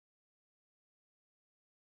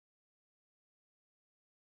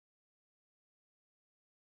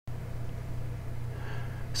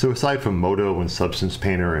So aside from Modo and Substance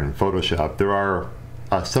Painter and Photoshop, there are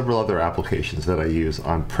several other applications that I use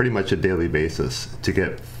on pretty much a daily basis to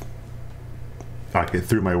get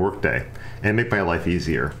through my workday and make my life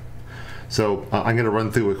easier. So I'm going to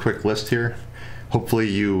run through a quick list here. Hopefully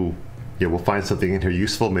you will find something in here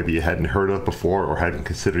useful, maybe you hadn't heard of before or hadn't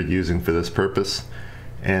considered using for this purpose.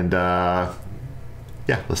 And yeah,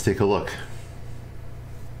 let's take a look.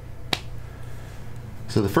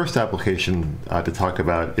 So the first application to talk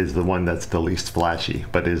about is the one that's the least flashy,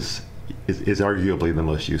 but is arguably the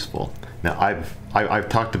most useful. Now I've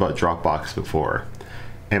talked about DropBox before,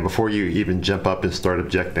 and before you even jump up and start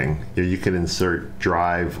objecting, you can insert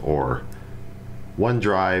Drive or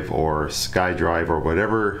OneDrive or SkyDrive or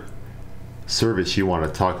whatever service you want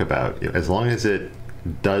to talk about. As long as it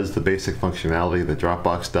does the basic functionality that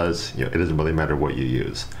DropBox does, it doesn't really matter what you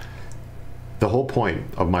use. The whole point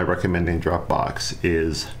of my recommending DropBox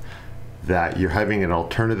is that you're having an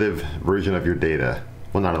alternative version of your data,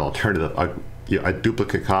 well, not an alternative, a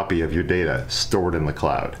duplicate copy of your data stored in the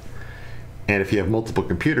cloud. And if you have multiple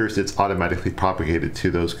computers, it's automatically propagated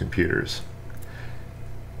to those computers.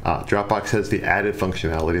 DropBox has the added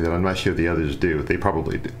functionality that I'm not sure the others do. They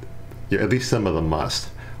probably do. At least some of them must,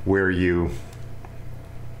 where it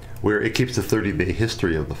keeps the 30-day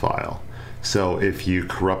history of the file. So if you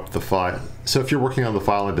corrupt the file, so if you're working on the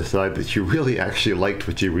file and decide that you really actually liked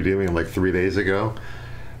what you were doing like 3 days ago,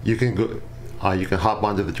 you can go, you can hop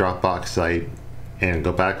onto the DropBox site and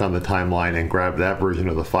go back on the timeline and grab that version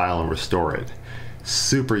of the file and restore it.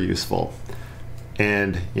 Super useful.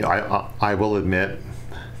 And I will admit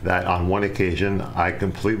that on one occasion I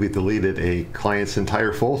completely deleted a client's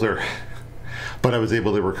entire folder, but I was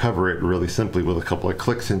able to recover it really simply with a couple of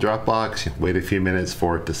clicks in DropBox, wait a few minutes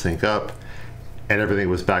for it to sync up, and everything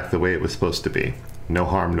was back the way it was supposed to be. No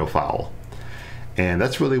harm, no foul. And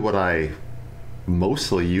that's really what I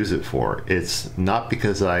mostly use it for. It's not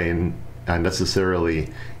because I necessarily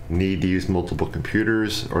need to use multiple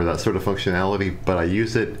computers or that sort of functionality, but I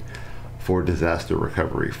use it for disaster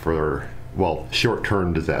recovery, for, well,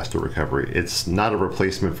 short-term disaster recovery. It's not a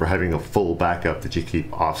replacement for having a full backup that you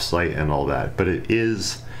keep off-site and all that, but it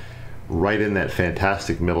is right in that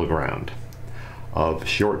fantastic middle ground of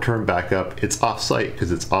short-term backup. It's off-site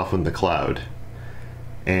because it's off in the cloud,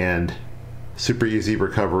 and super easy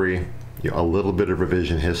recovery, a little bit of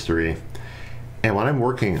revision history. And when I'm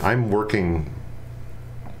working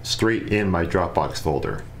straight in my DropBox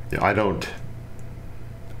folder. I don't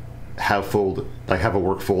have I have a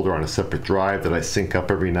work folder on a separate drive that I sync up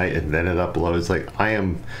every night and then it uploads. Like, I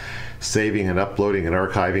am saving and uploading and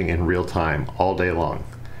archiving in real time all day long.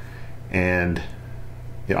 And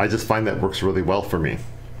I just find that works really well for me.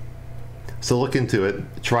 So look into it,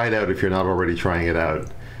 try it out if you're not already trying it out,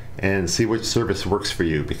 and see which service works for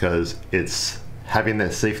you, because having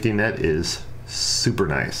that safety net is super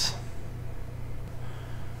nice.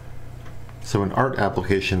 So an art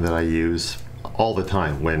application that I use all the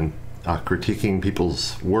time when critiquing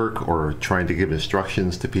people's work or trying to give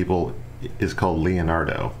instructions to people is called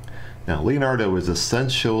Leonardo. Now, Leonardo is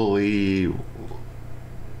essentially,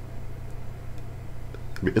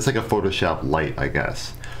 it's like a Photoshop Lite, I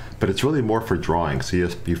guess, but it's really more for drawing. So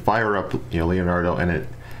you fire up Leonardo, and it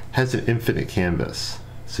has an infinite canvas.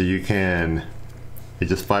 So you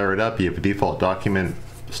just fire it up, you have a default document,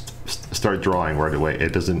 start drawing right away.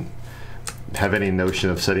 It doesn't have any notion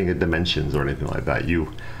of setting the dimensions or anything like that.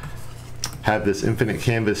 You have this infinite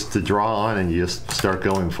canvas to draw on, and you just start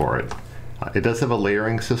going for it. It does have a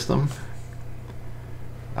layering system,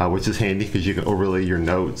 which is handy because you can overlay your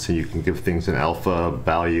notes and you can give things an alpha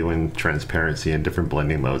value and transparency and different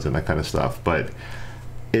blending modes and that kind of stuff. But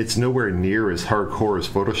it's nowhere near as hardcore as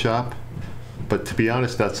Photoshop. But to be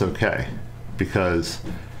honest, that's okay, because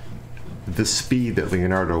the speed that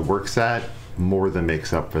Leonardo works at more than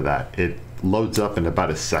makes up for that. It loads up in about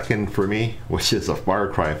a second for me, which is a far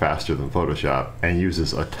cry faster than Photoshop, and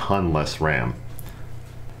uses a ton less RAM.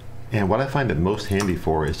 And what I find it most handy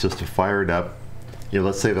for is just to fire it up.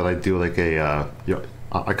 Let's say that I do like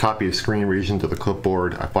I copy a screen region to the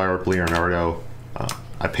clipboard, I fire up Leonardo,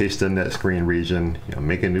 I paste in that screen region,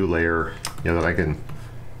 make a new layer, that I can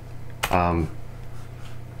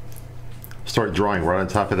start drawing right on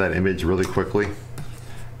top of that image really quickly.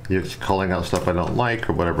 Calling out stuff I don't like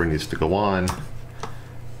or whatever needs to go on.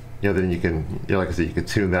 Then you can, like I said, you can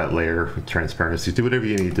tune that layer with transparency, do whatever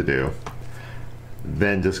you need to do.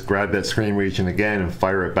 Then just grab that screen region again and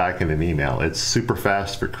fire it back in an email. It's super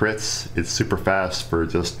fast for crits. It's super fast for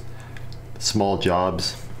just small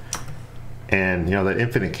jobs. And that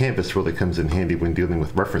infinite canvas really comes in handy when dealing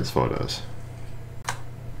with reference photos.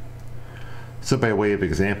 So by way of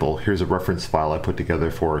example, here's a reference file I put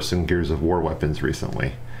together for some Gears of War weapons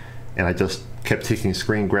recently. And I just kept taking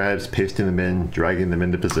screen grabs, pasting them in, dragging them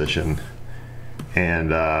into position.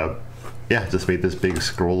 And yeah, just made this big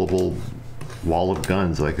scrollable wall of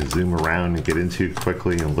guns that I could zoom around and get into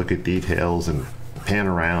quickly and look at details and pan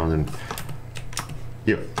around. And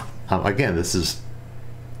you know, again, this is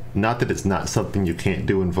not that it's not something you can't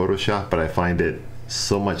do in Photoshop, but I find it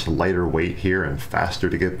so much lighter weight here and faster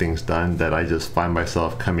to get things done that I just find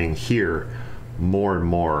myself coming here more and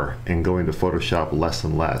more and going to Photoshop less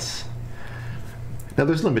and less. Now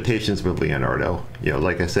there's limitations with Leonardo. You know,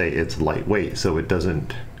 like I say, it's lightweight, so it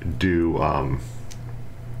doesn't do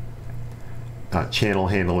channel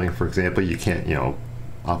handling, for example. You can't, you know,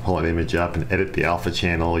 pull an image up and edit the alpha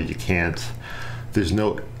channel. You can't, there's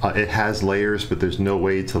no, it has layers, but there's no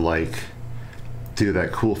way to like do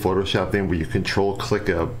that cool Photoshop thing where you control click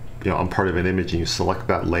a, you know, on part of an image and you select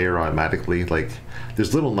that layer automatically. Like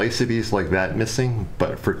there's little niceties like that missing,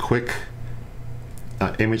 but for quick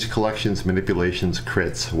image collections, manipulations,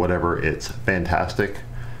 crits, whatever, it's fantastic.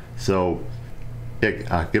 So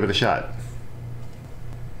yeah, give it a shot.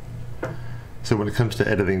 So when it comes to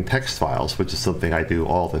editing text files, which is something I do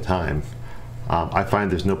all the time, I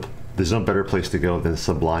find there's no better place to go than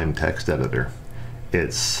Sublime text editor.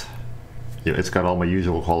 It's, you know, it's got all my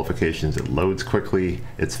usual qualifications. It loads quickly,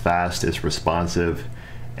 it's fast, it's responsive,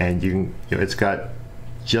 and you know, it's got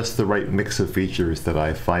just the right mix of features that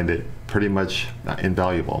I find it pretty much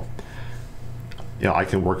invaluable. You know, I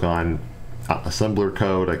can work on assembler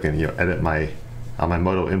code. I can, you know, edit my my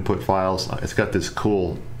Moto input files. It's got this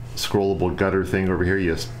cool scrollable gutter thing over here.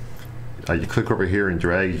 You click over here and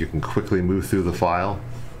drag. You can quickly move through the file.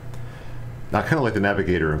 Now, kind of like the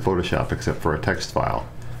navigator in Photoshop, except for a text file.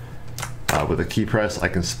 With a key press, I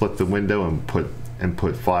can split the window and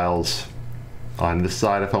put files on this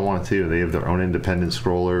side if I want to. They have their own independent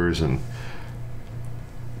scrollers, and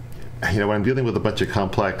you know, when I'm dealing with a bunch of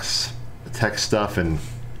complex text stuff and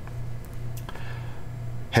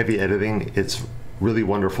heavy editing, it's really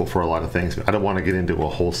wonderful for a lot of things. I don't want to get into a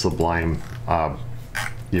whole Sublime,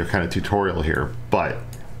 you know, kind of tutorial here, but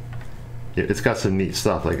it's got some neat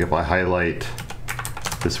stuff. Like if I highlight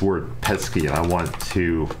this word Petsky and I want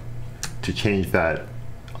to change that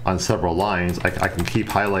on several lines, I can keep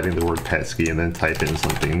highlighting the word Petsky and then type in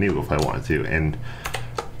something new if I want to. And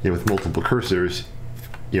you know, with multiple cursors,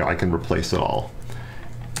 you know, I can replace it all.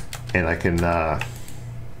 And I can, yeah,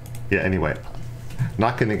 anyway,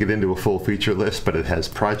 not going to get into a full feature list, but it has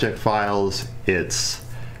project files. It's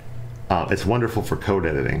wonderful for code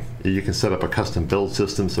editing. You can set up a custom build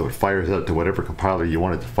system so it fires out to whatever compiler you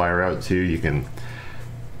want it to fire out to. You can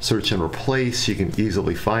search and replace. You can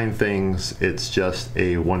easily find things. It's just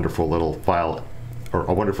a wonderful little file, or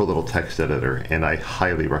a wonderful little text editor, and I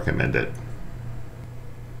highly recommend it.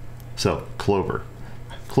 So, Clover.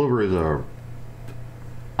 Clover is a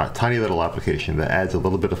tiny little application that adds a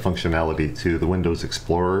little bit of functionality to the Windows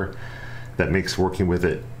Explorer that makes working with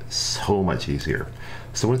it so much easier.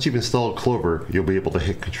 So once you've installed Clover, you'll be able to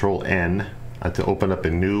hit Control-N to open up a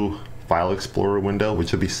new File Explorer window,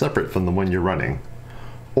 which will be separate from the one you're running,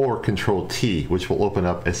 or Control-T, which will open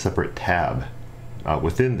up a separate tab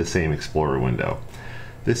within the same Explorer window.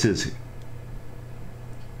 This is,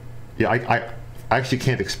 yeah, I actually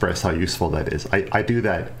can't express how useful that is. I do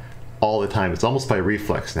that all the time. It's almost by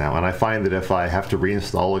reflex now, and I find that if I have to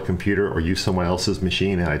reinstall a computer or use someone else's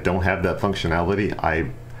machine and I don't have that functionality,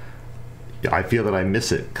 I feel that I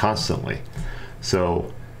miss it constantly.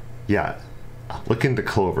 So yeah, look into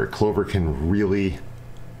Clover. Clover can really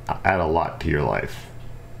add a lot to your life.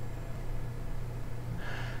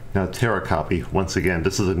 Now, TeraCopy, once again,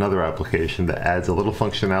 this is another application that adds a little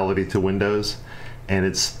functionality to Windows, and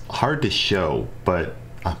it's hard to show, but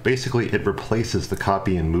basically it replaces the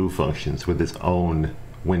copy and move functions with its own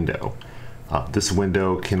window. This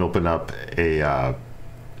window can open up a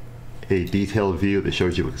detailed view that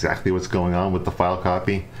shows you exactly what's going on with the file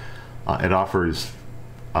copy. It offers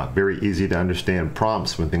very easy to understand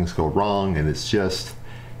prompts when things go wrong, and it's just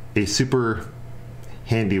a super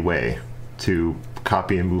handy way to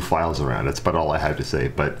copy and move files around. That's about all I have to say,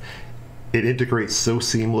 but it integrates so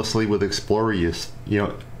seamlessly with Explorer. You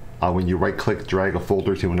know, when you right click, drag a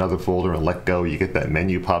folder to another folder and let go, you get that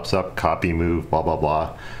menu pops up, copy, move, blah, blah,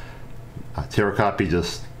 blah. TeraCopy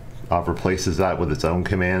just replaces that with its own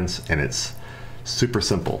commands, and it's super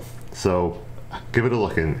simple. So give it a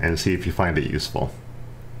look and see if you find it useful.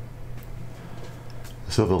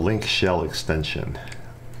 So the link shell extension.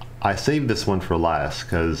 I saved this one for last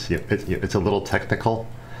because it's a little technical,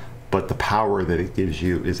 but the power that it gives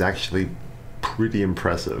you is actually pretty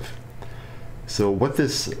impressive. So what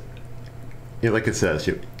this like it says,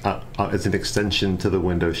 it's an extension to the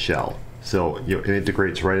Windows shell. So it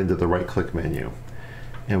integrates right into the right-click menu.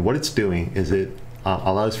 And what it's doing is it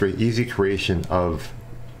allows for easy creation of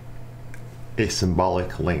a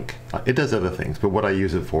symbolic link. It does other things, but what I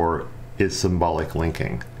use it for is symbolic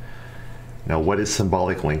linking. Now, what is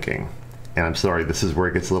symbolic linking? And I'm sorry, this is where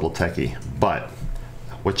it gets a little techie, but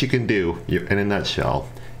what you can do, in a nutshell,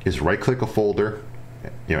 is right-click a folder,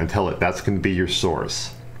 and tell it that's going to be your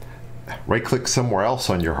source. Right-click somewhere else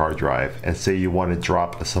on your hard drive and say you want to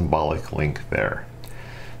drop a symbolic link there.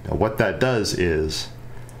 Now, what that does is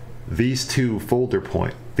these two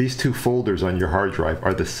folders on your hard drive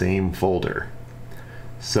are the same folder.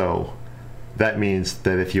 So that means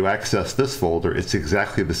that if you access this folder, it's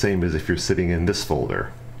exactly the same as if you're sitting in this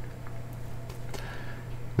folder.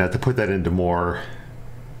 Now, to put that into more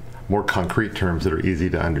concrete terms that are easy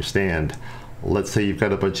to understand, let's say you've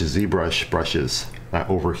got a bunch of ZBrush brushes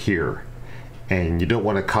over here, and you don't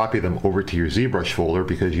want to copy them over to your ZBrush folder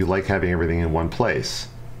because you like having everything in one place.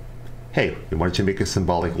 Hey, why don't you make a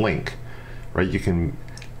symbolic link, right? You can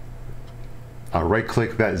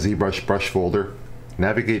right-click that ZBrush brush folder,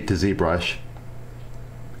 navigate to ZBrush,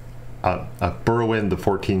 burrow in the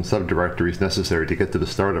 14 subdirectories necessary to get to the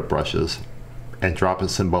startup brushes, and drop a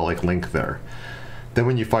symbolic link there. Then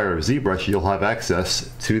when you fire up ZBrush, you'll have access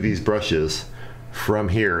to these brushes from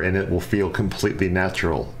here, and it will feel completely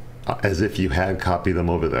natural, as if you had copied them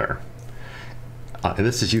over there. And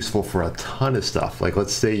this is useful for a ton of stuff. Like,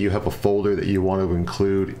 let's say you have a folder that you want to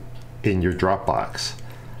include in your Dropbox,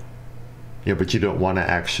 but you don't want to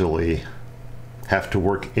actually have to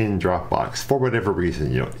work in Dropbox for whatever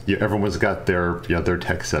reason. Everyone's got their their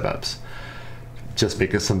tech setups. Just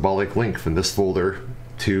make a symbolic link from this folder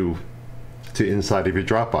to inside of your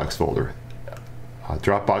Dropbox folder.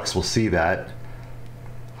 Dropbox will see that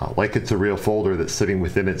like it's a real folder that's sitting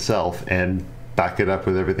within itself and back it up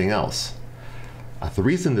with everything else. The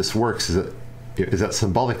reason this works is that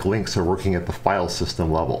symbolic links are working at the file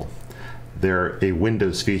system level. They're a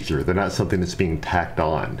Windows feature. They're not something that's being tacked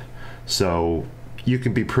on. So you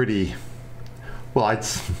can be pretty, well,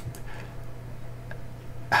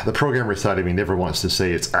 the programmer side of me never wants to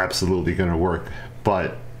say it's absolutely going to work,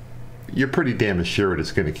 but you're pretty damn assured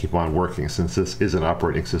it's going to keep on working since this is an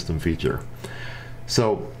operating system feature.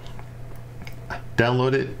 So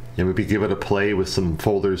download it, maybe give it a play with some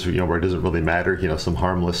folders where it doesn't really matter, some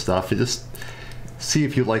harmless stuff, and just see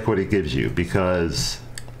if you like what it gives you, because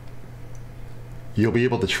you'll be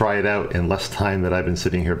able to try it out in less time than I've been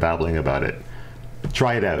sitting here babbling about it.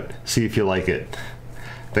 Try it out, see if you like it.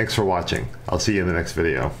 Thanks for watching. I'll see you in the next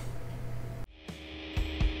video.